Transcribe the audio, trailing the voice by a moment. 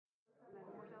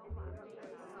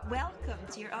Welcome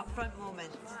to your upfront moment.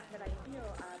 That I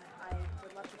feel I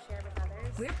would love to share with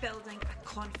others. We're building a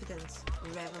confidence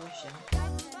revolution.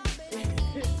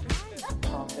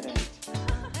 Confident.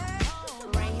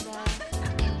 Braver,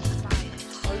 inspired,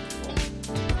 hopeful.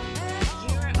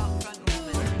 Your upfront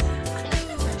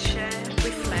moment. Share,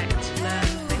 reflect,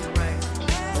 learn and grow.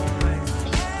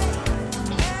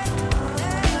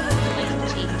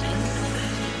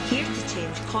 Here to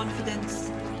change confidence,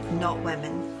 not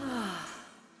women.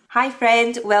 Hi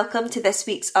friend, welcome to this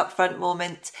week's Upfront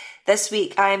Moment. This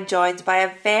week I am joined by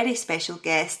a very special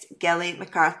guest, Gilly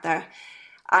MacArthur.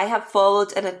 I have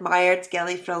followed and admired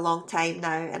Gilly for a long time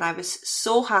now, and I was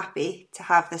so happy to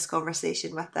have this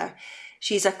conversation with her.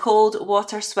 She's a cold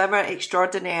water swimmer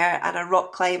extraordinaire and a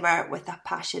rock climber with a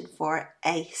passion for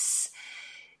ice.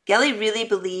 Gilly really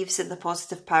believes in the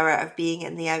positive power of being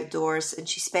in the outdoors, and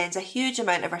she spends a huge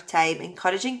amount of her time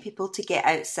encouraging people to get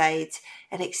outside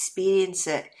and experience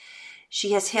it.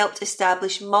 She has helped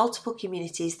establish multiple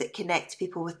communities that connect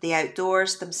people with the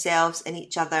outdoors, themselves and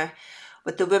each other,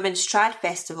 with the Women's Trad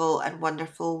Festival and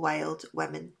Wonderful Wild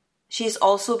Women. She has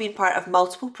also been part of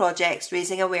multiple projects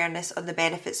raising awareness on the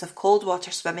benefits of cold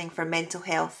water swimming for mental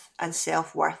health and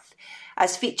self-worth,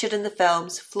 as featured in the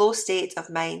films Flow State of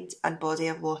Mind and Body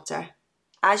of Water.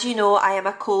 As you know, I am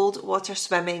a cold water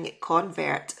swimming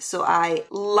convert, so I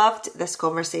loved this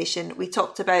conversation. We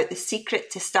talked about the secret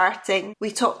to starting.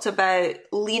 We talked about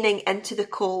leaning into the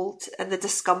cold and the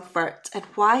discomfort and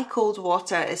why cold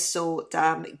water is so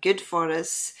damn good for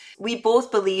us. We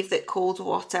both believe that cold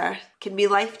water can be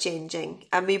life-changing,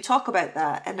 and we talk about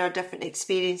that and our different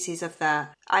experiences of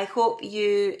that. I hope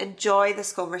you enjoy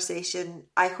this conversation.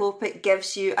 I hope it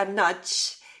gives you a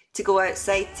nudge to go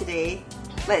outside today.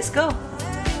 Let's go.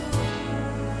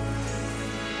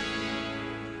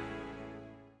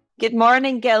 Good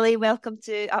morning, Gilly. Welcome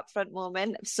to Upfront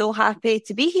Moment. I'm so happy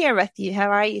to be here with you. How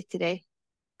are you today?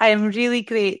 I am really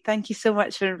great. Thank you so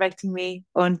much for inviting me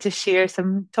on to share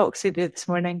some talks with you this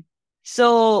morning.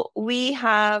 So we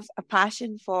have a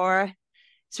passion for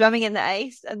swimming in the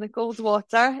ice and the cold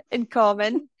water in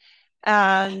common.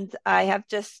 And I have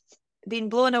just been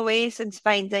blown away since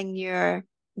finding your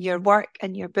work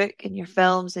and your book and your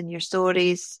films and your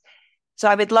stories. So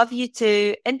I would love you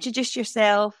to introduce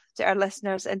yourself to our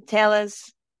listeners and tell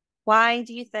us why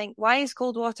is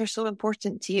cold water so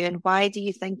important to you, and why do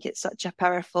you think it's such a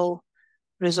powerful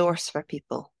resource for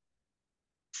people?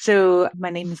 So my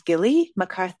name is Gilly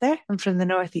MacArthur. I'm from the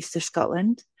northeast of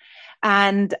Scotland,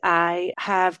 and I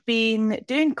have been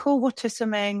doing cold water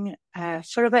swimming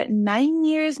for about 9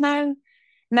 years now.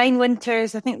 9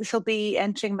 winters. I think this will be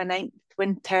entering my 9th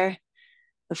winter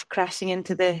of crashing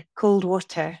into the cold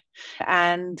water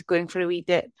and going for a wee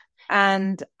dip.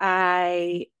 And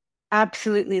I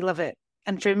absolutely love it.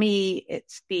 And for me,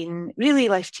 it's been really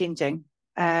life-changing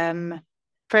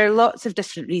for lots of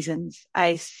different reasons.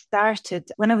 I started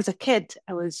when I was a kid.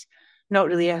 I was not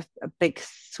really a big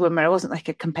swimmer. I wasn't like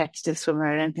a competitive swimmer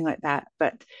or anything like that.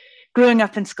 But growing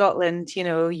up in Scotland, you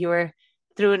know, you were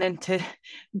thrown into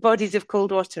bodies of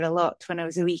cold water a lot when I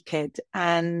was a wee kid.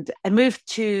 And I moved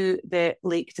to the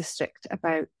Lake District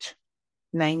about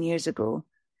 9 years ago,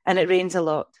 and it rains a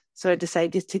lot. So I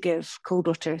decided to give cold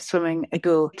water swimming a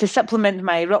go to supplement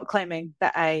my rock climbing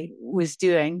that I was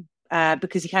doing,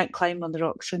 because you can't climb on the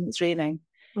rocks when it's raining.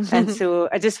 And so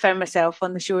I just found myself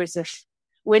on the shores of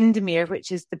Windermere,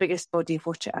 which is the biggest body of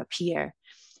water up here,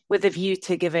 with a view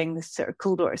to giving this sort of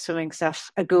cold water swimming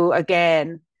stuff a go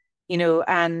again, you know,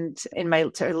 and in my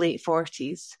sort of late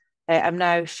 40s. I'm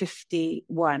now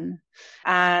 51.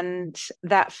 And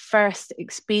that first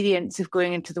experience of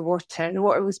going into the water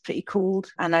was pretty cold.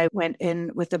 And I went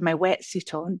in with my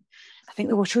wetsuit on. I think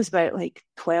the water was about like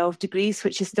 12 degrees,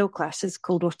 which is still classed as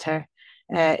cold water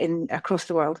across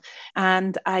the world.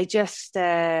 And I just,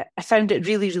 I found it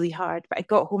really, really hard. But I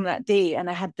got home that day and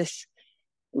I had this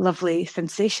lovely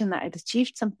sensation that I'd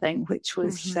achieved something, which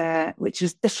was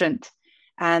different.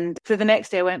 And for the next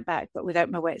day I went back, but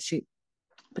without my wetsuit,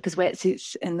 because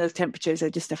wetsuits in those temperatures are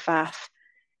just a faff.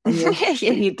 And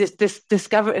you just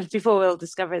discover, people will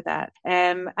discover that.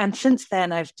 And since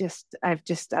then, I've just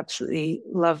absolutely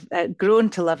grown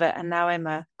to love it. And now I'm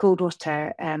a cold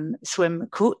water swim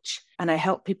coach, and I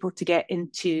help people to get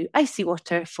into icy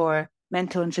water for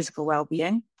mental and physical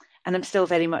well-being. And I'm still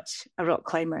very much a rock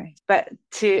climber. But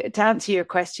to answer your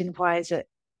question, why is it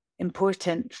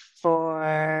important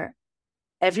for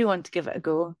everyone to give it a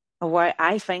go, or why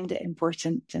I find it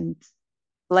important and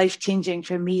life-changing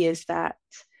for me, is that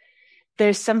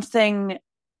there's something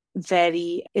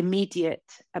very immediate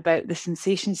about the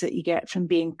sensations that you get from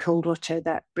being cold water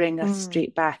that bring us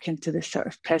straight back into this sort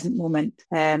of present moment.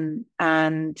 And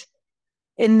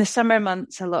in the summer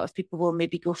months, a lot of people will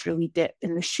maybe go for a wee dip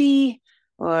in the sea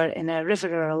or in a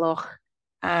river or a loch,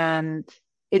 and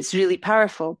it's really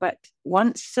powerful. But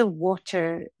once the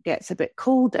water gets a bit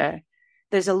colder,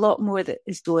 there's a lot more that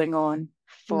is going on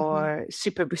for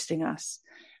super boosting us.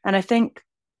 And I think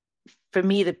for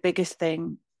me, the biggest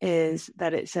thing is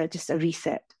that it's just a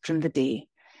reset from the day,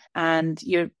 and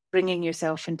you're bringing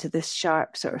yourself into this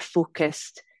sharp sort of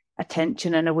focused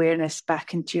attention and awareness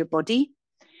back into your body,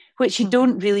 which you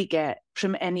don't really get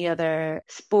from any other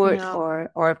sport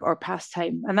or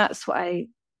pastime. And that's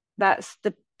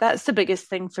the biggest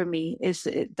thing for me. Is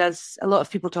it does, a lot of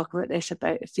people talk about this,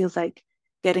 about it feels like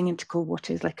getting into cold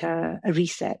water is like a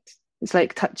reset. It's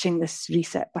like touching this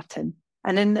reset button.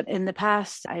 And in the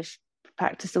past, I've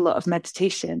practiced a lot of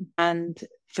meditation, and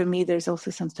for me, there's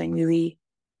also something really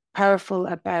powerful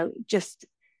about just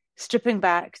stripping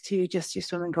back to just your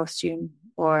swimming costume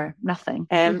or nothing,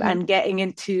 and getting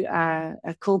into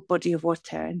a cold body of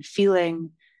water and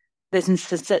feeling the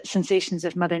sensations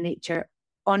of Mother Nature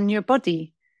on your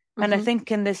body. And I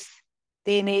think in this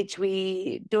day and age,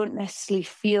 we don't necessarily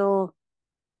feel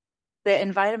the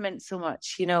environment so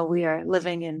much. You know, we are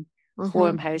living in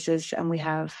warm houses, and we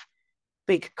have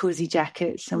big cozy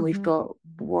jackets, and we've got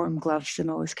warm gloves and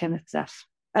all this kind of stuff.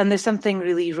 And there's something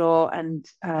really raw and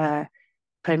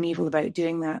primeval about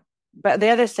doing that. But the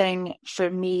other thing for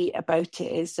me about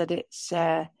it is that it's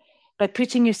by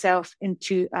putting yourself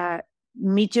into a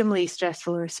mediumly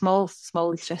stressful or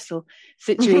smally stressful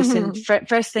situation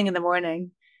first thing in the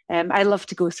morning. I love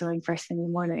to go swimming first thing in the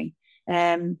morning.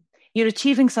 You're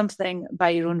achieving something by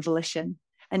your own volition,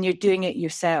 and you're doing it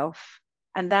yourself.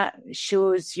 And that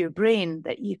shows your brain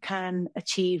that you can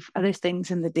achieve other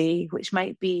things in the day, which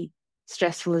might be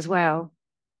stressful as well,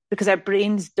 because our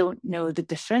brains don't know the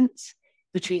difference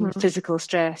between physical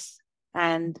stress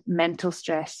and mental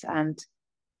stress and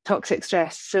toxic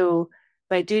stress. So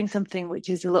by doing something which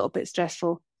is a little bit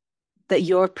stressful that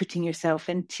you're putting yourself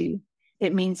into,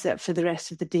 it means that for the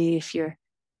rest of the day, if you're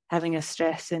having a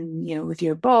stress in, you know, with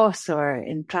your boss or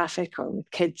in traffic or with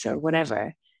kids or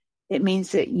whatever, it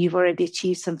means that you've already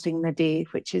achieved something in the day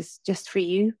which is just for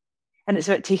you. And it's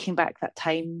about taking back that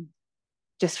time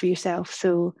just for yourself.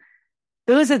 So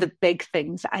those are the big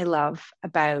things that I love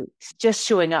about just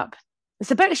showing up.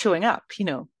 It's about showing up, you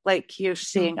know, like you're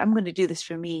saying, I'm going to do this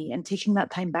for me, and taking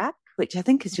that time back, which I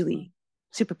think is really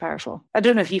super powerful. I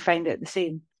don't know if you find it the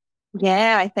same.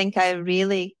 Yeah, I think I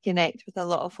really connect with a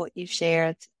lot of what you've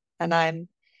shared, and I'm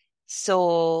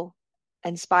so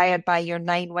inspired by your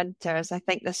 9 winters. I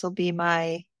think this will be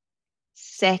my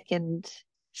second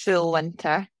full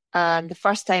winter, and the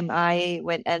first time I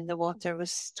went in the water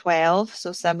was 12,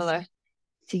 so similar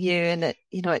to you. And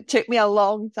it took me a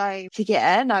long time to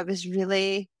get in. I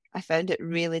found it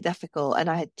really difficult, and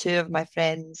I had 2 of my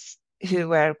friends who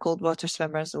were cold water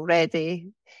swimmers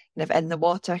already kind of in the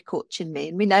water coaching me.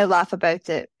 And we now laugh about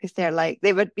it because they're like,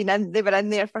 they were in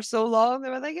there for so long. They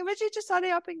were like, would you just hurry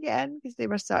up and get in? Because they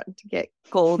were starting to get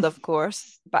cold, of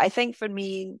course. But I think for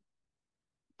me,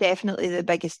 definitely the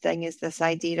biggest thing is this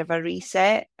idea of a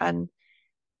reset. And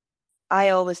I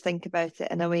always think about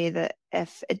it in a way that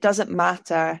if it doesn't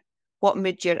matter what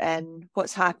mood you're in,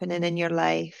 what's happening in your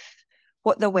life,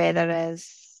 what the weather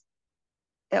is,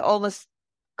 it almost,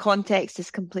 context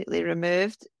is completely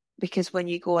removed, because when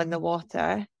you go in the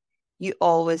water, you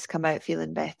always come out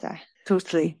feeling better.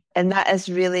 Totally. And that is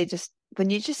really just,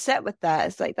 when you just sit with that,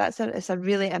 it's like, it's a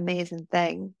really amazing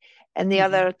thing. And the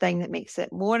other thing that makes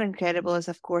it more incredible is,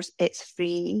 of course, it's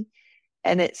free,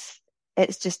 and it's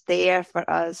just there for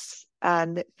us.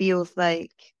 And it feels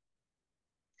like,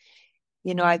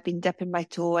 you know, I've been dipping my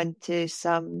toe into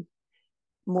some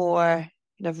more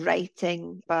kind of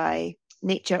writing by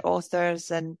nature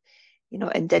authors and, you know,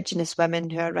 Indigenous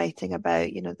women who are writing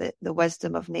about, you know, the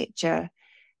wisdom of nature.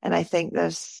 And I think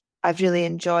I've really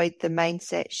enjoyed the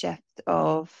mindset shift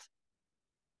of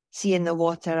seeing the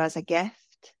water as a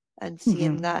gift and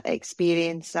seeing that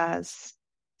experience as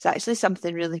it's actually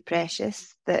something really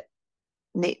precious that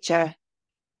nature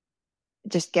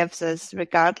just gives us,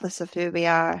 regardless of who we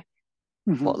are,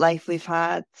 what life we've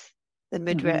had, the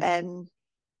mood we're in.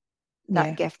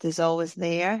 That gift is always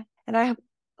there. And I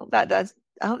hope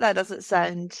that doesn't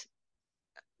sound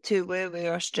too woo-woo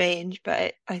or strange,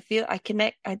 but I feel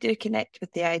I do connect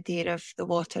with the idea of the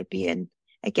water being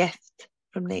a gift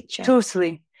from nature.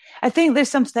 Totally. I think there's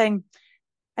something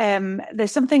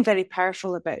very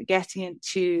powerful about getting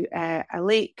into a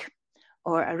lake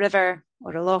or a river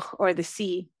or a loch or the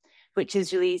sea, which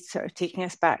is really sort of taking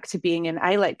us back to being in,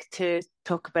 I like to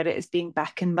talk about it as being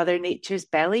back in Mother Nature's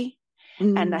belly.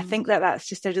 And I think that that's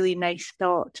just a really nice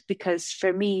thought, because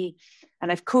for me,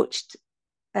 and I've coached,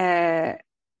 I've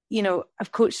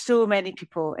coached so many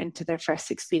people into their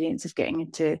first experience of getting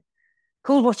into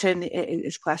cold water, and it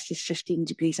is classed as 15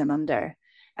 degrees and under,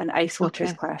 and ice water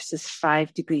is classed as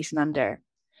 5 degrees and under.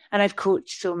 And I've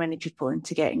coached so many people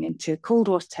into getting into cold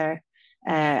water,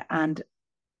 and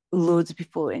loads of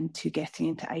people into getting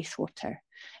into ice water.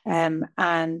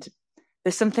 And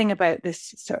there's something about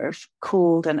this sort of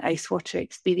cold and ice water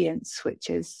experience, which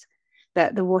is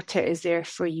that the water is there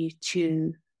for you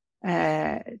to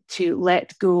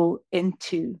let go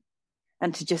into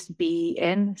and to just be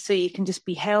in. So you can just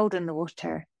be held in the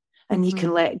water, and you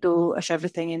can let go of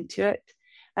everything into it.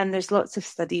 And there's lots of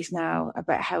studies now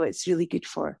about how it's really good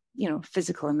for,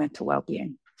 physical and mental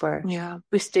well-being, for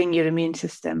boosting your immune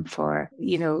system, for,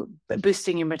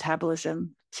 boosting your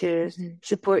metabolism, to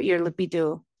support your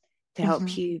libido, to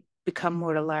help you become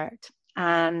more alert.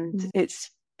 And it's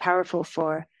powerful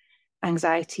for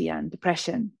anxiety and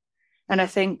depression. And I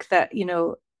think that,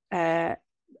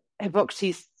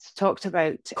 Hippocrates talked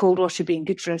about cold water being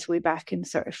good for us way back in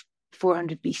sort of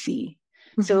 400 BC.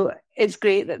 So it's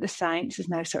great that the science is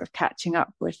now sort of catching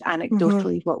up with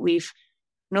anecdotally what we've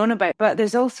known about. But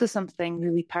there's also something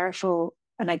really powerful.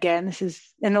 And again, this is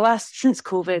since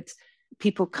COVID,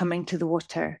 people coming to the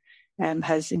water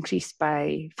has increased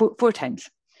by four times.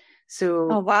 So,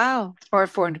 oh wow, or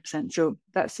 400%. So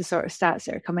that's the sort of stats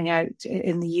that are coming out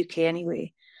in the UK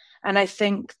anyway. And I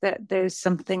think that there's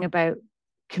something about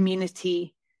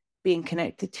community, being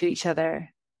connected to each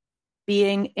other,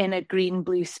 being in a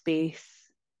green-blue space,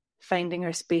 finding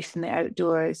our space in the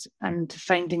outdoors, and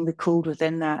finding the cold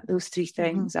within that. Those three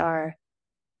things are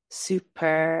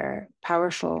super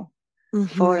powerful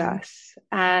for us.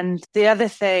 And the other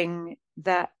thing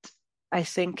that I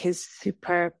think is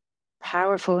super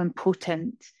powerful and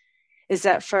potent is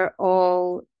that for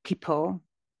all people,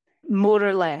 more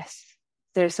or less,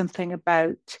 there's something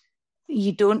about,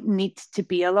 you don't need to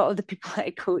be, a lot of the people that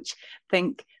I coach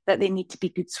think that they need to be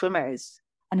good swimmers.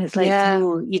 And it's like,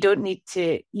 no, you don't need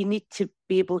to, you need to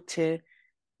be able to,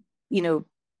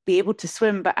 be able to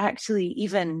swim, but actually you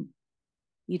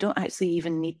don't actually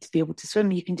even need to be able to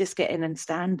swim. You can just get in and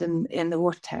stand in the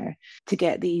water to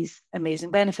get these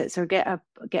amazing benefits, or get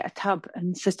a tub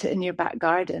and sit it in your back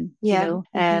garden. The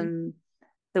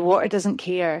water doesn't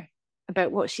care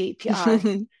about what shape you are.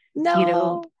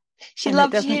 No, she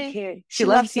loves you. Care. She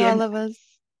loves you. All of us.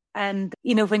 And,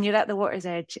 when you're at the water's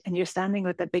edge and you're standing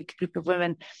with a big group of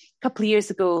women, a couple of years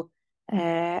ago,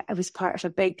 I was part of a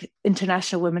big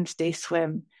International Women's Day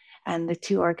swim. And the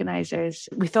two organisers,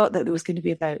 we thought that there was going to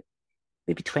be about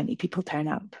maybe 20 people turn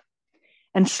up.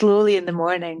 And slowly in the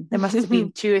morning, there must have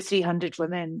been 200 or 300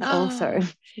 women all sort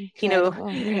of,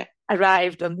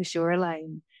 arrived on the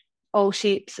shoreline, all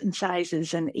shapes and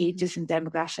sizes and ages and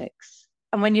demographics.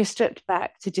 And when you're stripped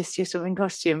back to just your swimming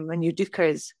costume and your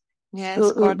duikers,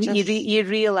 it's gorgeous. You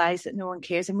realise that no one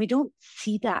cares. And we don't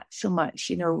see that so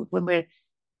much, when we're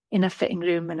in a fitting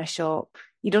room in a shop.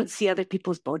 You don't see other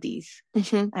people's bodies.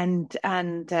 And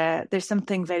there's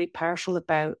something very powerful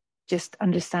about just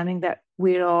understanding that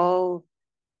we're all,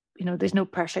 there's no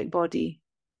perfect body.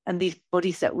 And these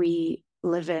bodies that we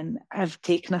live in have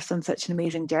taken us on such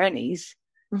amazing journeys.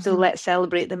 So let's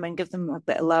celebrate them and give them a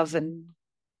bit of love, and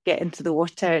get into the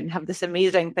water and have this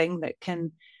amazing thing that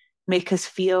can make us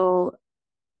feel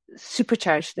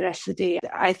supercharged the rest of the day.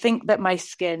 I think that my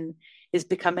skin is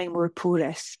becoming more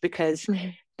porous, because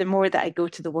the more that I go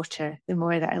to the water, the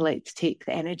more that I like to take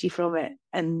the energy from it,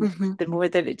 and the more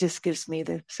that it just gives me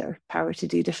the sort of power to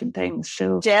do different things.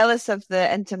 So jealous of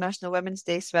the International Women's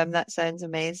Day swim. That sounds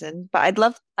amazing. But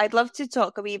I'd love to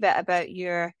talk a wee bit about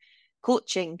your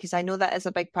coaching, because I know that is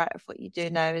a big part of what you do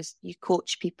now, is you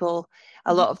coach people.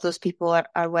 A lot of those people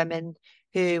are women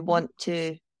who want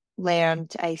to learn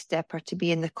to ice dip or to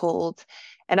be in the cold.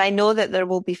 And I know that there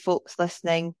will be folks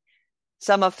listening,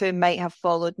 some of whom might have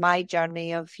followed my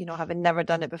journey of, having never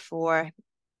done it before,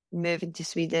 moving to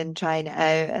Sweden, trying it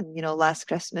out. And, last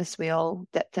Christmas, we all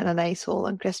dipped in an ice hole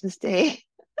on Christmas Day.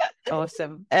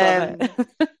 Awesome. But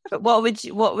what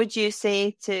would you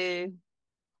say to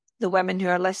the women who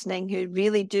are listening, who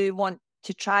really do want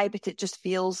to try, but it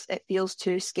feels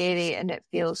too scary and it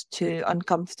feels too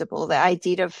uncomfortable? The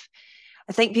idea of,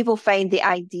 I think people find the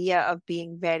idea of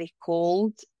being very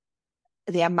cold,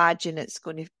 they imagine it's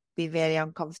going to be very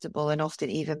uncomfortable and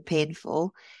often even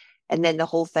painful, and then the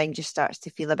whole thing just starts to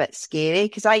feel a bit scary.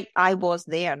 Because I was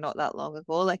there not that long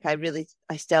ago. Like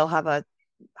I still have a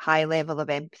high level of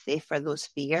empathy for those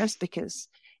fears, because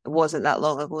it wasn't that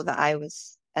long ago that I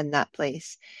was in that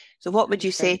place. So what would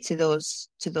you say to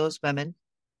those women?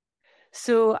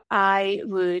 So I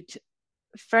would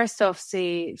first off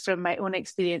say, from my own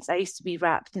experience, I used to be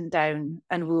wrapped in down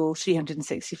and wool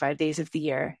 365 days of the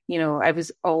year. I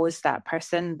was always that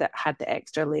person that had the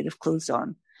extra layer of clothes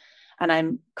on. And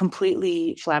I'm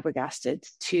completely flabbergasted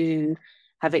to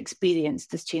have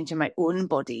experienced this change in my own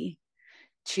body,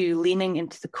 to leaning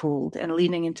into the cold and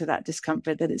leaning into that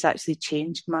discomfort, that it's actually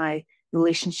changed my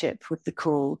relationship with the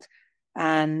cold.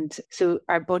 And so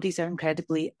our bodies are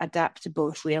incredibly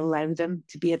adaptable if we allow them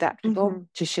to be adaptable,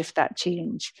 to shift that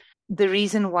change. The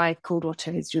reason why cold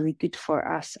water is really good for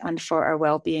us and for our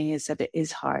well-being is that it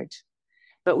is hard,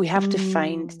 but we have to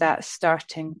find that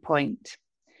starting point.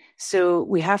 So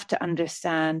we have to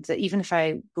understand that even if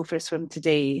I go for a swim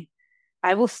today,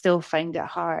 I will still find it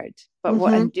hard. But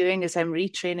what I'm doing is I'm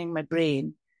retraining my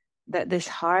brain that this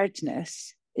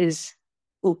hardness is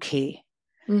okay.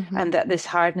 And that this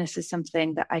hardness is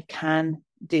something that I can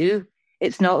do.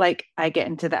 It's not like I get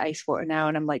into the ice water now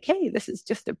and I'm like, hey, this is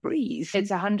just a breeze.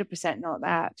 It's 100% not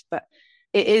that, but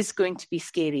it is going to be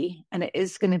scary and it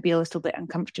is going to be a little bit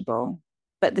uncomfortable.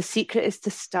 But the secret is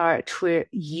to start where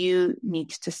you need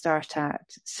to start at.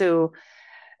 So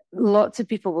lots of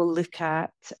people will look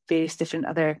at various different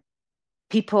other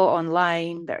people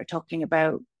online that are talking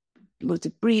about loads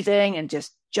of breathing and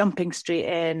just jumping straight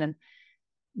in. And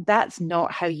that's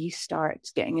not how you start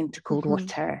getting into cold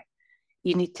water.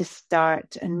 You need to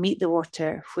start and meet the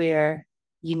water where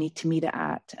you need to meet it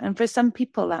at. And for some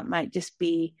people, that might just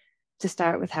be to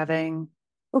start with having,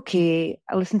 okay,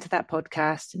 I listened to that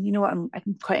podcast and you know what, I'm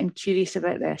quite curious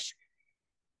about this.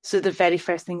 So the very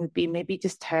first thing would be maybe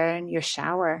just turn your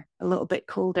shower a little bit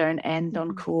colder and end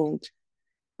on cold.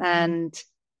 And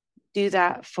do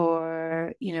that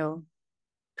for,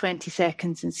 20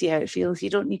 seconds and see how it feels. You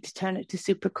don't need to turn it to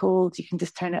super cold. You can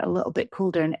just turn it a little bit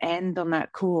colder and end on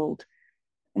that cold.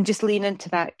 And just lean into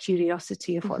that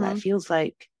curiosity of what that feels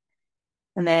like.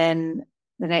 And then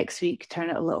the next week,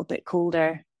 turn it a little bit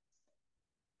colder.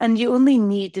 And you only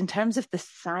need, in terms of the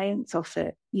science of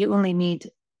it, you only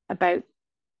need about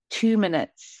 2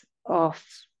 minutes of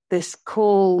this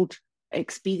cold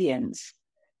experience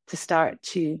to start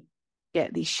to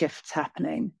get these shifts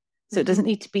happening. So it doesn't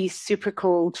need to be super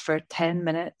cold for 10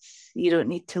 minutes. You don't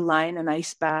need to lie in an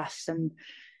ice bath and,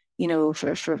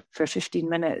 for 15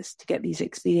 minutes to get these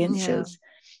experiences. Yeah.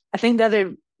 I think the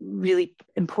other really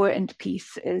important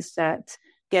piece is that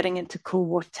getting into cold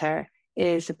water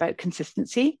is about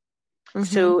consistency.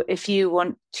 So if you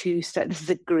want to start, this is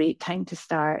a great time to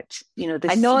start.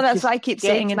 I know, that's what I keep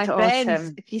saying to my friends.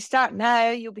 Autumn. If you start now,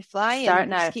 you'll be flying. Start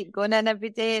now. Just keep going in every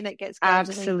day and it gets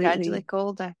gradually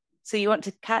colder. So you want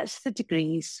to catch the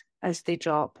degrees as they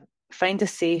drop, find a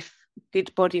safe,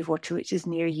 good body of water which is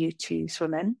near you to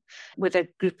swim in with a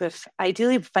group of,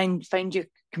 ideally find your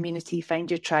community, find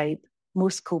your tribe.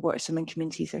 Most cold water swimming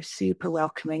communities are super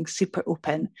welcoming, super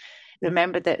open.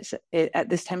 Remember that at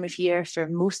this time of year, for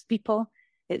most people,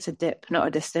 it's a dip, not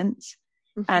a distance.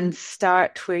 And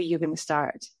start where you're going to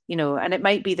start, and it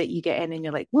might be that you get in and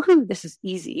you're like, woohoo, this is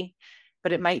easy.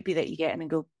 But it might be that you get in and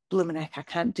go, blooming heck, I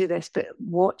can't do this. But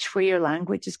watch where your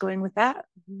language is going with that,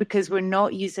 because we're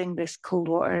not using this cold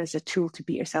water as a tool to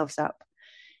beat ourselves up.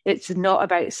 It's not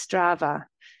about Strava.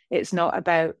 It's not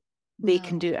about they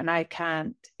can do it and I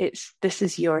can't. This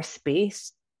is your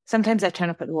space. Sometimes I turn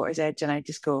up at the water's edge and I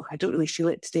just go, I don't really feel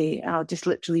it today. And I'll just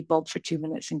literally bob for 2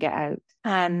 minutes and get out.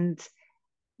 And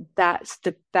that's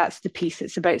the piece.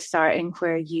 It's about starting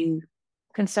where you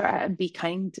can start out and be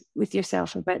kind with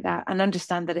yourself about that and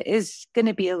understand that it is going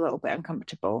to be a little bit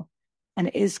uncomfortable and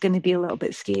it is going to be a little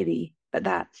bit scary, but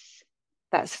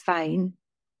that's fine.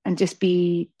 And just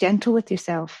be gentle with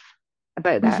yourself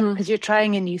about that, because you're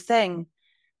trying a new thing.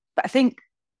 But I think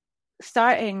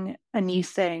starting a new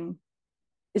thing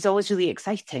is always really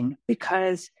exciting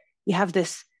because you have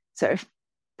this sort of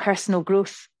personal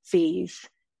growth phase,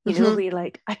 where you're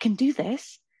like, I can do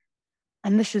this.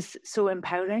 And this is so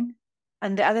empowering.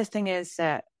 And the other thing is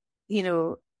that,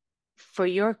 for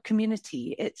your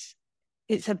community,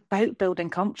 it's about building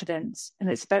confidence, and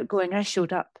it's about going, I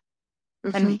showed up.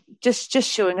 And just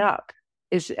showing up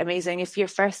is amazing. If your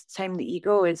first time that you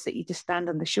go is that you just stand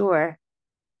on the shore,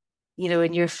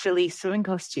 in your frilly swimming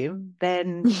costume,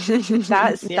 then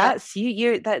that's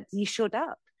you. You showed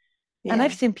up. Yeah. And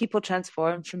I've seen people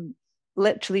transform from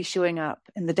literally showing up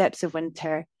in the depths of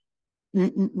winter,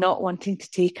 not wanting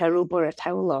to take a robe or a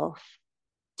towel off,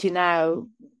 to now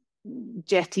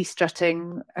jetty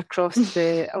strutting across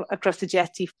the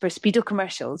jetty for Speedo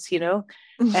commercials, in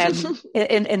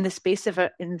the space of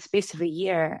a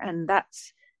year. And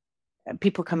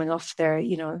people coming off their,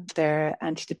 their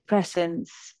antidepressants,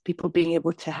 people being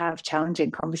able to have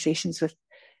challenging conversations with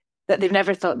that they've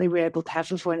never thought they were able to have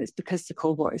before. And it's because the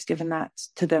cold water has given that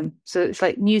to them. So it's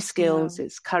like new skills,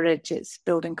 it's courage, it's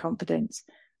building confidence,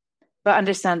 but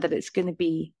understand that it's going to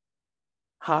be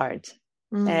hard.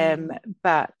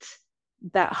 But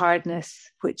that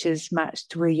hardness, which is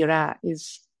matched to where you're at,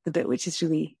 is the bit which is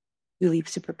really, really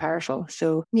super powerful.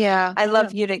 So yeah, I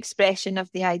love your expression of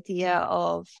the idea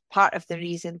of part of the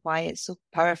reason why it's so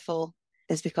powerful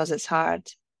is because it's hard.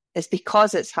 It's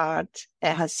because it's hard.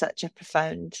 It has such a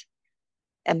profound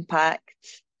impact.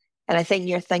 And I think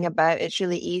your thing about it's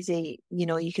really easy,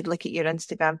 you could look at your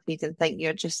Instagram feed and think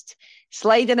you're just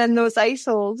sliding in those ice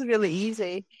holes really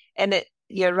easy. And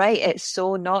you're right, it's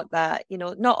so not that,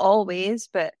 not always,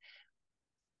 but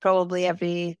probably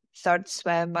every third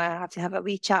swim I have to have a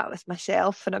wee chat with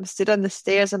myself and I'm stood on the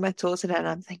stairs on my toes and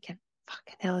I'm thinking,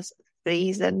 fucking hell, it's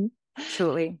freezing.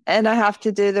 Totally. And I have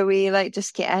to do the wee,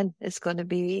 just get in. It's going to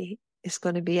be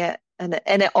it. And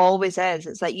it always is.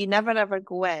 It's like you never ever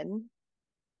go in.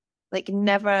 Like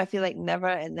never, I feel like never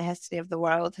in the history of the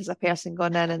world has a person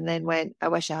gone in and then went, I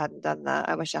wish I hadn't done that.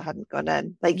 I wish I hadn't gone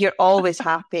in. Like you're always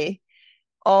happy.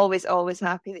 Always, always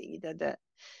happy that you did it.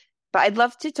 But I'd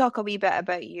love to talk a wee bit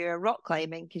about your rock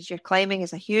climbing because your climbing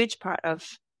is a huge part of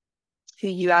who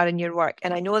you are in your work.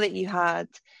 And I know that you had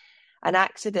an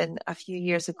accident a few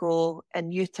years ago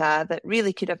in Utah that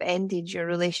really could have ended your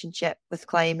relationship with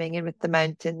climbing and with the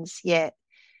mountains. Yet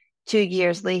 2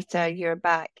 years later, you're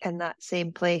back in that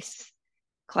same place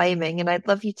climbing. And I'd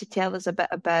love you to tell us a bit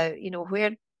about,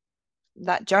 where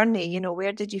that journey,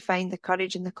 where did you find the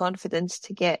courage and the confidence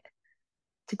to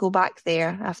go back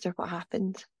there after what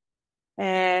happened?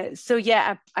 I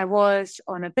was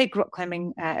on a big rock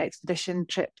climbing expedition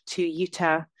trip to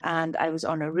Utah, and I was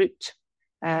on a route,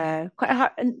 quite a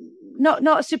hard,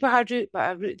 not a super hard route,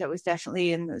 but a route that was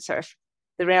definitely in sort of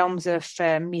the realms of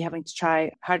me having to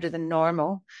try harder than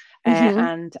normal.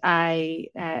 And I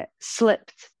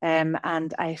slipped and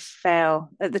I fell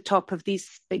at the top of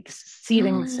these big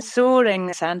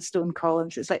soaring sandstone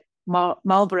columns. It's like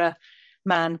Marlborough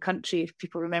Man country, if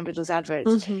people remember those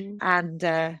adverts. And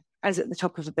I was at the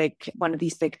top of one of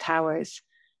these big towers,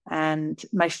 and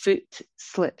my foot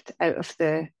slipped out of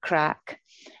the crack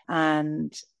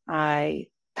and I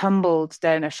tumbled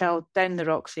down. I fell down the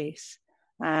rock face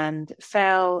and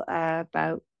fell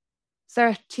about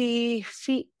 30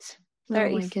 feet,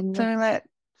 30, something like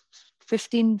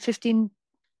 15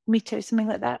 meters, something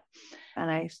like that.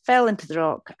 And I fell into the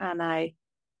rock and I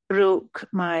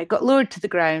got lowered to the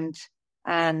ground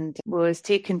and was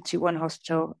taken to one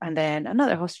hospital and then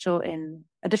another hospital in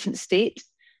a different state.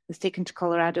 Was taken to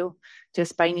Colorado to a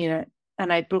spine unit,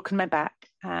 and I'd broken my back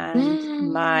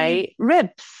and my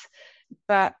ribs.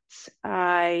 But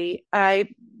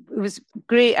it was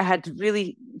great. I had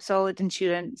really solid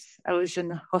insurance. I was in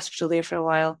the hospital there for a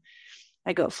while.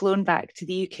 I got flown back to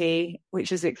the UK,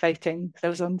 which was exciting because I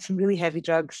was on some really heavy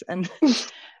drugs, and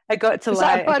I got to lie. Was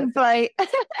that a fun flight?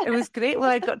 It was great. Well,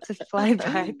 I got to fly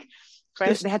back.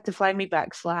 First, they had to fly me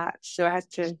back flat, so I had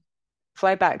to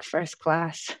fly back first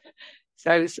class. So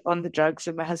I was on the drugs,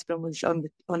 and my husband was on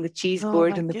the cheese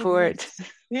board in the port.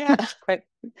 Yeah,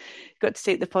 got to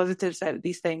take the positives out of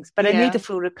these things. But I made a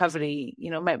full recovery.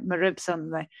 My ribs on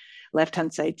my left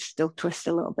hand side still twist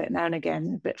a little bit now and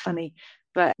again, a bit funny.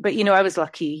 But I was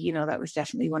lucky. That was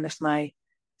definitely one of my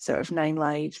sort of 9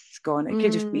 lives gone. It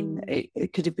could have been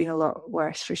it could have been a lot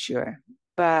worse for sure.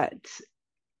 But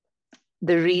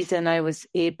the reason I was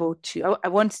able to, I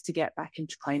wanted to get back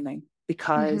into climbing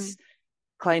because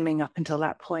climbing up until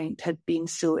that point had been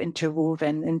so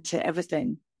interwoven into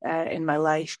everything in my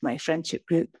life. My friendship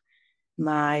group,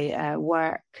 my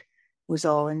work was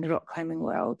all in the rock climbing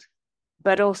world.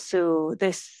 But also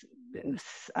this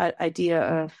idea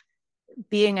of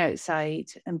being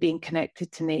outside and being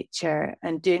connected to nature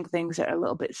and doing things that are a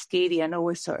little bit scary and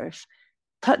always sort of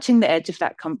touching the edge of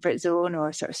that comfort zone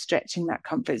or sort of stretching that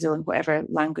comfort zone, whatever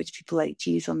language people like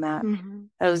to use on that,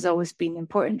 has always been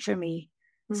important for me.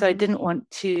 So I didn't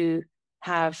want to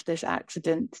have this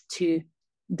accident to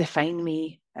define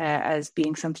me as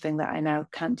being something that I now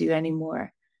can't do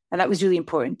anymore. And that was really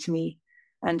important to me.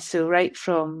 And so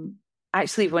from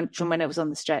when I was on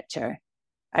the stretcher,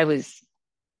 I was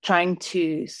trying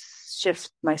to shift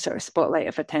my sort of spotlight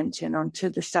of attention onto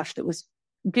the stuff that was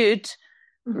good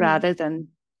rather than,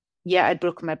 I'd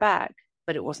broken my back,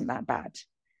 but it wasn't that bad,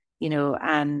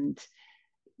 and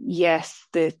yes,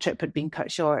 the trip had been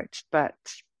cut short, but,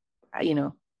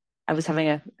 I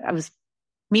was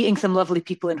meeting some lovely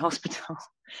people in hospital,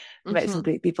 met some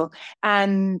great people.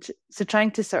 And so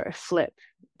trying to sort of flip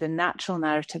the natural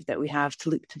narrative that we have to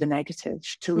look to the negative,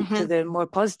 to look to the more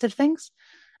positive things.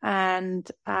 And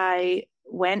I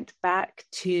went back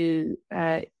to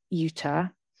Utah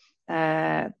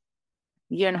a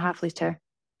year and a half later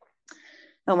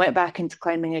and went back into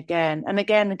climbing again. And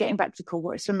again, getting back to cold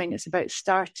water swimming, it's about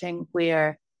starting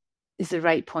where is the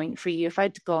right point for you. If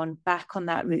I'd gone back on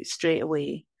that route straight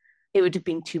away, it would have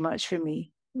been too much for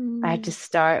me. I had to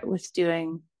start with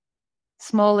doing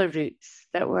smaller routes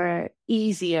that were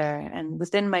easier and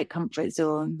within my comfort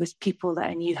zone with people that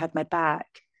I knew had my back,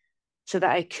 so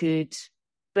that I could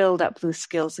build up those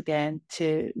skills again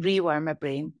to rewire my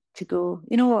brain to go,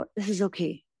 you know what, this is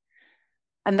okay.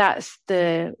 And that's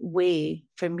the way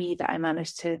for me that I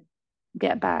managed to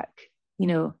get back,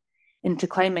 into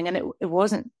climbing. And it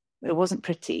wasn't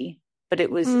pretty, but it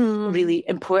was really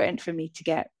important for me to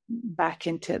get back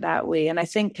into it that way. And I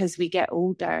think as we get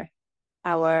older,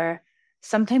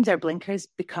 sometimes our blinkers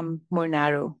become more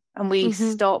narrow and we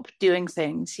stop doing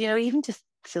things, even just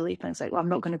silly things like, well, I'm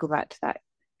not going to go back to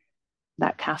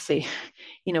that cafe,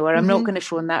 or I'm not going to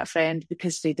phone that friend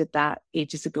because they did that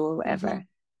ages ago or whatever.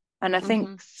 And I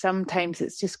think sometimes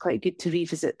it's just quite good to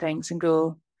revisit things and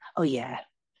go, oh yeah,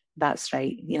 that's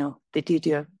right. They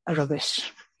do a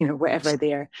rubbish, whatever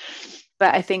there.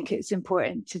 But I think it's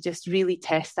important to just really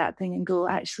test that thing and go,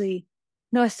 actually,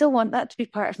 no, I still want that to be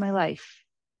part of my life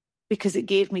because it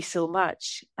gave me so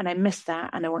much and I miss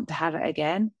that and I want to have it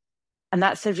again. And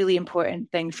that's a really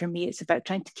important thing for me. It's about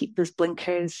trying to keep those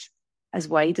blinkers as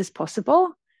wide as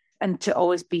possible and to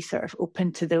always be sort of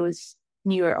open to those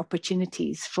newer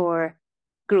opportunities for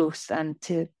growth and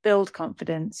to build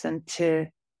confidence and to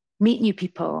meet new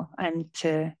people and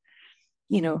to,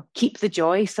 keep the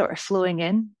joy sort of flowing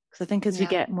in. Because I think as we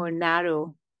get more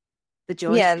narrow, the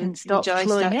joy can stop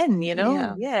flowing in,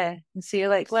 Yeah. And so you're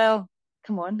like, well,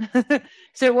 come on.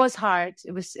 So it was hard.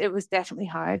 It was definitely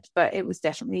hard, but it was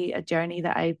definitely a journey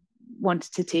that I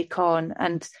wanted to take on.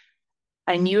 And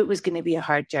I knew it was going to be a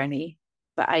hard journey,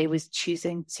 but I was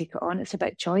choosing to take it on. It's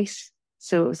about choice.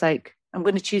 So it was like, I'm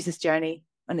going to choose this journey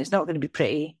and it's not going to be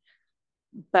pretty,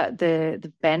 but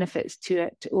the benefits to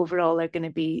it overall are going to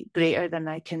be greater than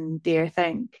I can dare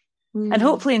think. And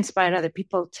hopefully inspire other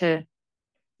people to,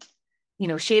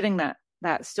 sharing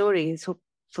that story is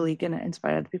hopefully going to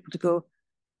inspire other people to go,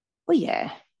 oh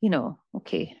yeah,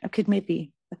 okay, I could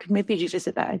maybe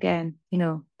revisit that again,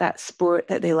 that sport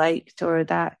that they liked or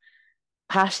that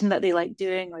passion that they like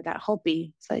doing or that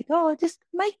hobby. It's like, oh, I just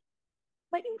might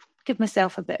give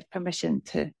myself a bit of permission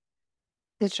to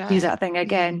try. Do that thing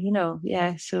again,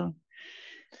 yeah. So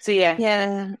yeah.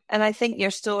 Yeah. And I think your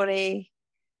story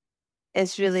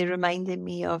is really reminding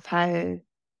me of how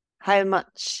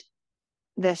much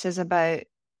this is about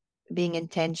being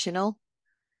intentional.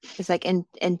 It's like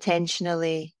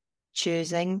intentionally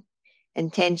choosing,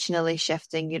 intentionally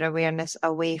shifting your awareness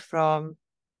away from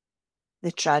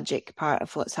the tragic part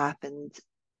of what's happened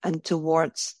and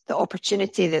towards the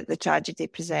opportunity that the tragedy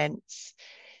presents,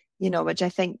 which I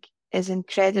think is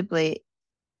incredibly,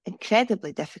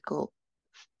 incredibly difficult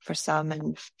for some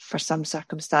and for some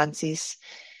circumstances.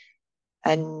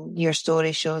 And your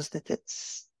story shows that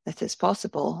it's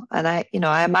possible. And I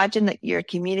imagine that your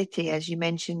community, as you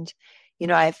mentioned,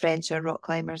 I have friends who are rock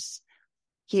climbers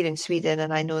here in Sweden,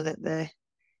 and I know that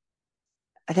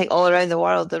I think all around the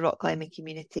world, the rock climbing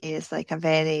community is like a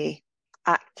very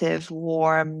active,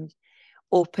 warm,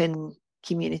 open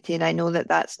community. And I know that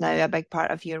that's now a big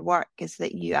part of your work, is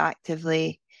that you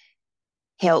actively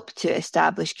help to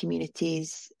establish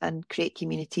communities and create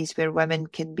communities where women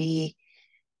can be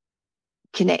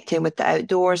connecting with the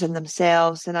outdoors and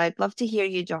themselves. And I'd love to hear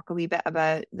you talk a wee bit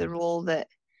about the role that,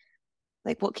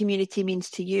 like, what community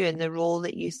means to you and the role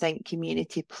that you think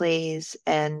community plays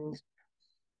in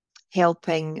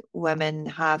helping women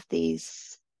have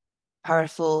these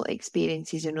powerful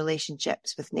experiences and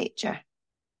relationships with nature.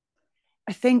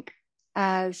 I think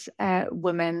as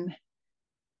women,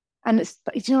 and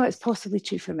it's possibly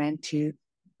true for men too,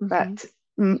 but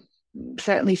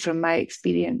certainly from my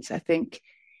experience, I think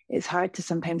it's hard to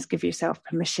sometimes give yourself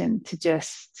permission to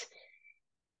just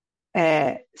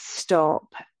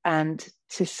stop and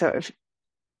to sort of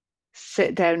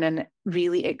sit down and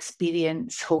really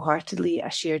experience wholeheartedly a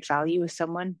shared value with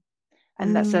someone.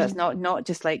 And that's not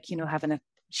just like, having a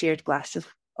shared glass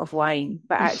of wine,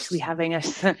 but actually having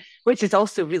which is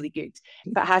also really good,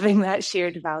 but having that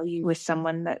shared value with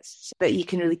someone that you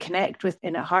can really connect with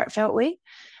in a heartfelt way.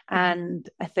 And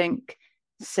I think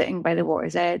sitting by the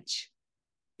water's edge,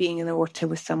 being in the water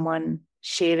with someone,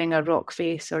 sharing a rock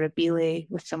face or a belay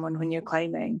with someone when you're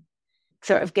climbing,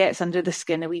 sort of gets under the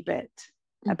skin a wee bit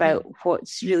about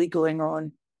what's really going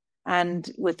on And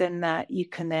within that, you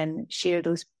can then share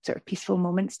those sort of peaceful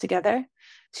moments together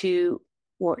to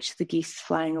watch the geese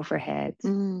flying overhead,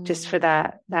 just for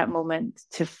that moment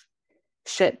to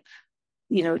sip,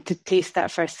 to taste that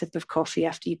first sip of coffee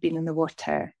after you've been in the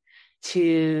water,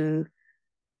 to,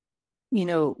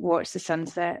 watch the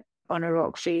sunset on a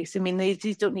rock face. I mean,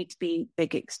 these don't need to be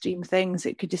big extreme things.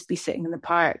 It could just be sitting in the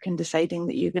park and deciding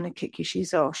that you're going to kick your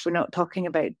shoes off. We're not talking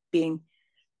about being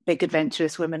big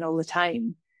adventurous women all the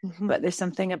time, but there's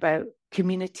something about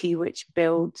community which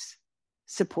builds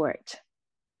support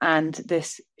and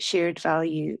this shared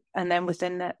value. And then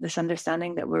within that, this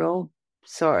understanding that we're all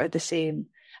sort of the same,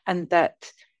 and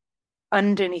that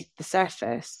underneath the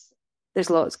surface, there's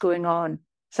lots going on.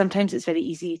 Sometimes it's very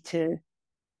easy to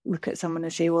look at someone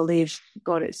and say, well, they've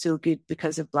got it so good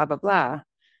because of blah, blah, blah,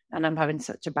 and I'm having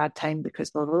such a bad time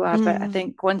because blah, blah, blah. But I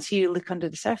think once you look under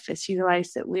the surface, you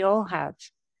realize that we all have,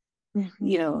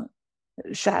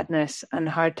 sadness and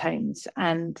hard times.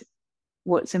 And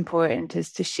what's important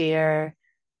is to share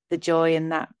the joy in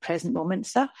that present moment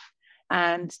stuff,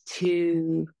 and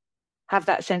to have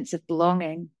that sense of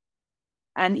belonging.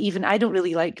 And even I don't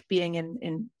really like being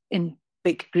in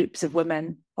big groups of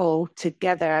women all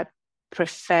together. I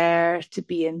prefer to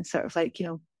be in sort of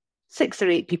 6 or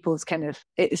 8 people is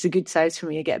it's a good size for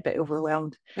me. I get a bit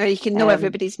overwhelmed. Or you can know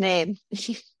everybody's name.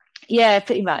 Yeah,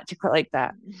 pretty much. I quite like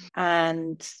that.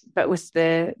 But with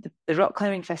the rock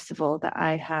climbing festival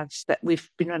that we've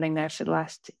been running there for the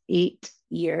last 8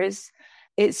 years,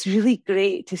 it's really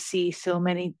great to see so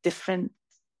many different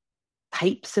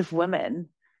types of women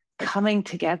coming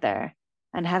together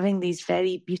and having these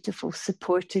very beautiful,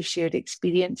 supportive, shared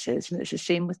experiences. And it's the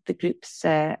same with the groups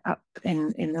up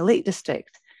in the Lake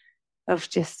District, of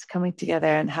just coming together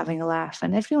and having a laugh.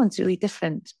 And everyone's really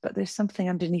different, but there's something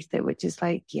underneath it which is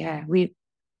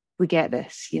we get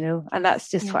this, and that's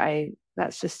just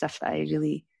that's the stuff that I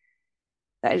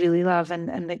really love.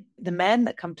 And the men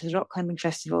that come to the rock climbing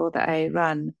festival that I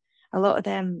run, a lot of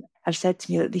them have said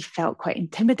to me that they felt quite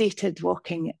intimidated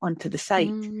walking onto the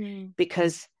site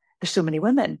because there's so many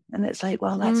women. And it's that's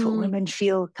what women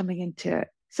feel coming into it.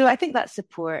 So I think that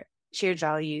support, shared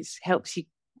values, helps you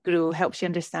grow, helps you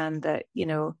understand that,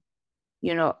 you're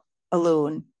not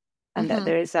alone, and that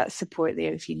there is that support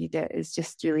there if you need it. Is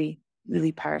just really,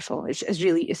 really powerful. It's a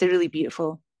really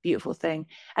beautiful, beautiful thing.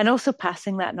 And also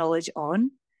passing that knowledge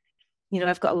on.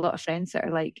 I've got a lot of friends that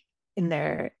are in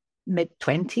their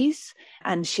mid-20s,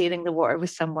 and sharing the water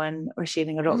with someone, or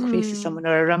sharing a rock face with someone,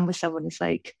 or a run with someone is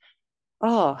I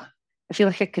feel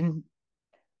like I can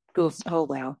go, oh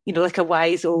well, like a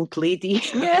wise old lady.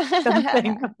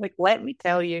 Something let me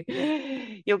tell you,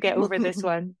 you'll get over this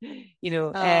one.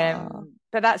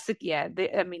 But that's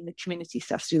the community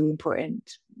stuff's really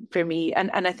important for me,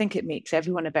 and I think it makes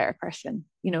everyone a better person,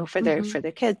 for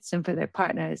their kids and for their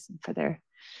partners and for their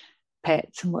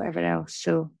pets and whatever else.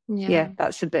 So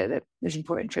that's the bit that is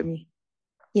important for me.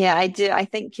 I do. I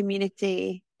think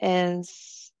community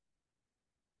is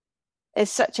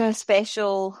such a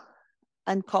special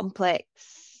and complex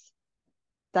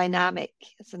dynamic,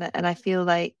 isn't it? And I feel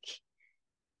like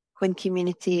when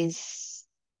communities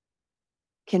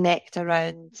connect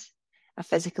around a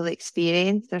physical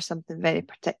experience, there's something very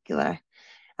particular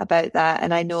about that.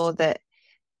 And I know that,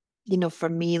 for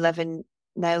me living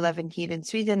here in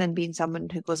Sweden and being someone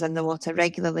who goes in the water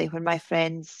regularly, when my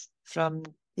friends from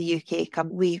the UK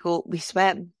come, we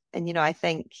swim. And, I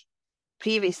think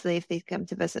previously, if they'd come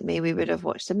to visit me, we would have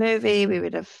watched a movie, we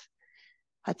would have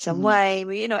had some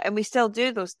wine, and we still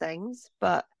do those things.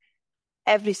 But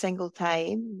every single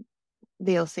time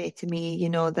they'll say to me,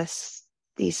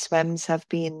 these swims have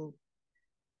been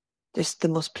just the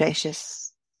most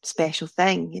precious, special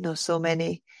thing, so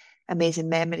many amazing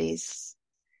memories,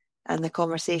 and the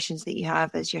conversations that you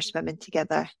have as you're swimming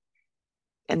together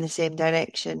in the same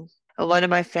direction. A lot of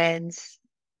my friends,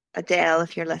 Adele,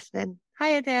 if you're listening, hi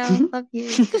Adele, love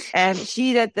you.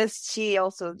 She did this.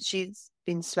 She's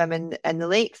been swimming in the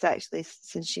lakes actually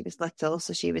since she was little,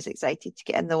 so she was excited to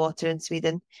get in the water in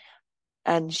Sweden.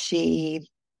 And she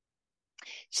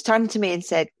turned to me and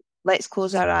said, "Let's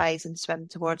close our eyes and swim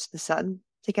towards the sun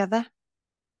together."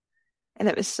 And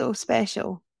it was so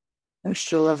special. It was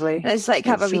so lovely. And it's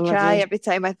have a wee cry every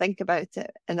time I think about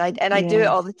it. And I do it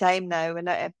all the time now. And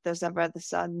if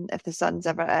the sun's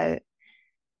ever out,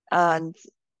 and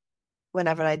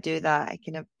whenever I do that, I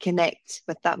kind of connect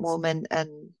with that moment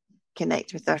and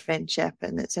connect with our friendship,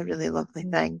 and it's a really lovely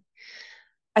thing.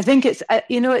 I think it's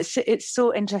it's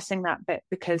so interesting, that bit,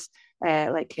 because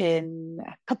in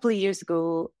a couple of years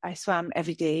ago, I swam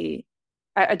every day.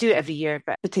 I do it every year,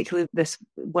 but particularly this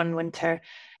one winter,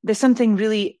 there's something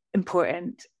really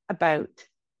important about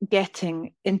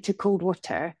getting into cold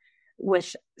water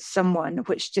with someone,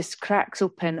 which just cracks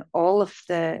open all of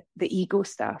the ego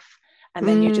stuff, and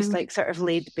then you're just like sort of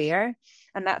laid bare.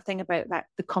 And that thing about that,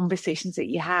 the conversations that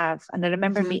you have. And I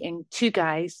remember meeting two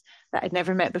guys that I'd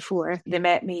never met before. They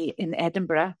met me in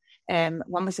Edinburgh.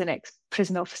 One was an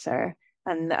ex-prison officer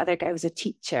and the other guy was a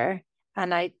teacher.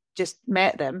 And I just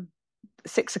met them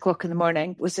 6 o'clock in the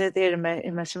morning, was there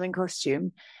in my swimming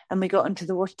costume, and we got into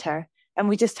the water and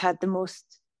we just had the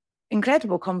most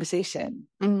incredible conversation.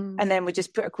 And then we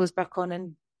just put our clothes back on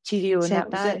and cheerio, and that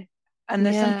was it. And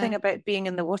there's something about being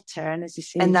in the water, and as you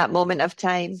say, in that moment of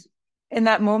time. In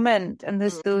that moment, and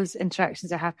those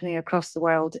interactions are happening across the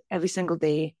world every single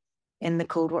day in the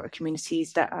cold water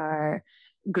communities that are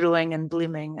growing and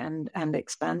blooming and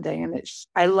expanding. And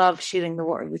I love sharing the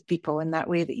water with people in that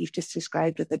way that you've just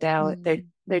described with Adele.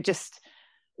 They're just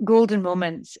golden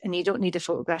moments, and you don't need a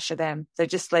photograph of them. They're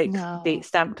just like date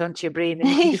stamped onto your brain, and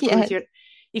you can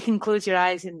you can close your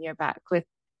eyes and you're back with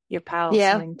your pal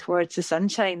swimming towards the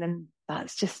sunshine. And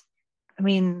that's just, I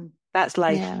mean, that's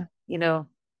life, you know.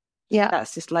 Yeah.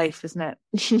 That's just life, isn't it?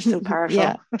 So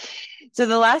powerful. So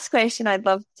the last question I'd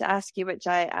love to ask you, which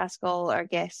I ask all our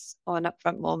guests on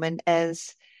Upfront Moment,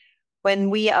 is when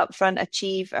we at Upfront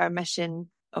achieve our mission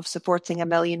of supporting 1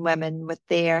 million women with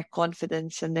their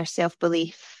confidence and their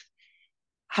self-belief,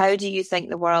 how do you think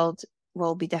the world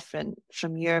will be different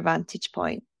from your vantage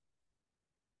point?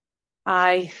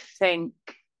 I think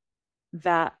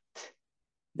that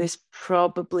there's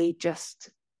probably there's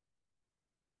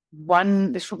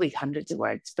probably hundreds of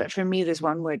words, but for me, there's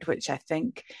one word which I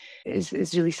think is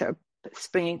really sort of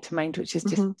springing to mind, which is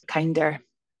just kinder.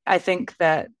 I think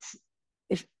that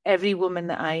if every woman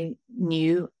that I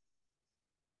knew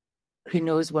who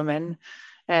knows women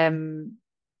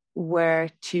were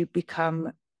to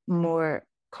become more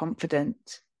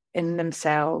confident in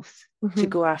themselves, to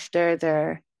go after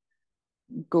their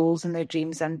goals and their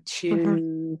dreams, and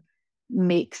to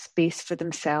make space for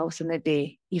themselves in their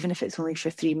day, even if it's only for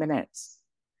 3 minutes,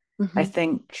 I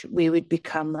think we would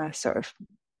become a sort of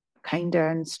kinder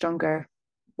and stronger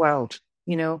world.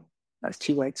 You know, that's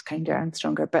 2 words, kinder and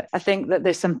stronger. But I think that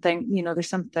there's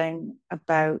something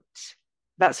about,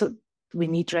 that's what we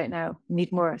need right now. We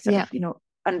need more sort of,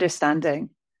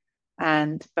 understanding,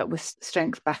 but with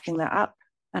strength backing that up.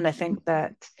 And I think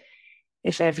that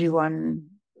if everyone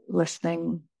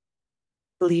listening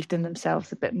believed in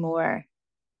themselves a bit more,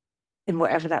 in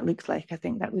whatever that looks like, I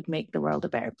think that would make the world a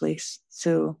better place.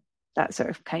 So that sort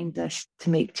of kindness to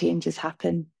make changes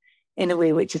happen in a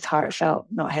way which is heartfelt,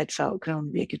 not headfelt, can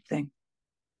only be a good thing.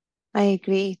 I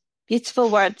agree. Beautiful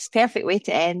words. Perfect way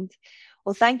to end.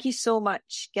 Well, thank you so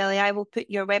much, Gilly. I will put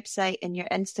your website and your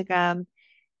Instagram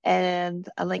and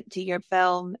a link to your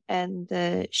film in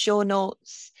the show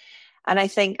notes. And I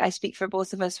think I speak for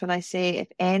both of us when I say, if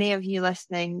any of you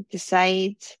listening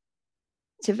decide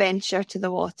to venture to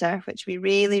the water, which we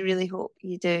really, really hope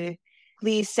you do,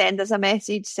 please send us a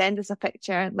message, send us a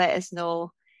picture, and let us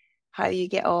know how you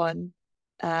get on.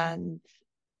 And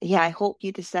I hope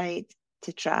you decide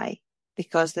to try,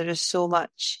 because there is so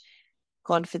much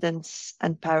confidence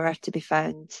and power to be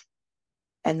found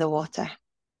in the water.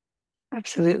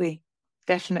 Absolutely.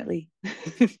 Definitely.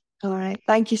 All right.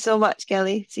 Thank you so much,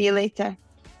 Gilly. See you later.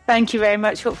 Thank you very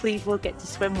much. Hopefully we'll get to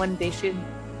swim one day soon.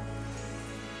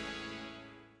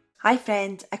 Hi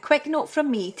friend, a quick note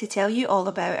from me to tell you all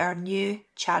about our new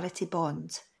charity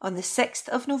bond. On the 6th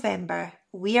of November,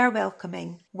 we are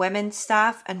welcoming women,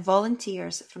 staff and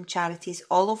volunteers from charities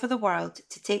all over the world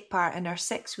to take part in our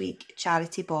 6-week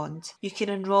charity bond. You can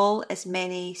enrol as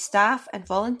many staff and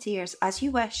volunteers as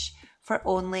you wish for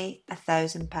only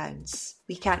 £1,000.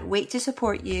 We can't wait to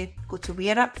support you. Go to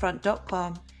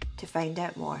weareupfront.com to find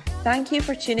out more. Thank you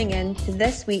for tuning in to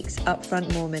this week's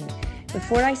Upfront Moment.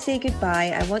 Before I say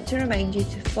goodbye, I want to remind you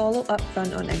to follow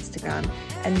Upfront on Instagram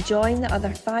and join the other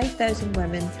 5,000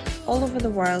 women all over the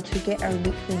world who get our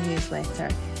weekly newsletter.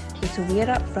 Go to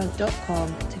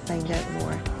weareupfront.com to find out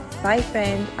more. Bye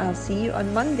friend, I'll see you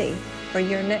on Monday for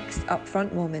your next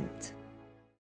Upfront Moment.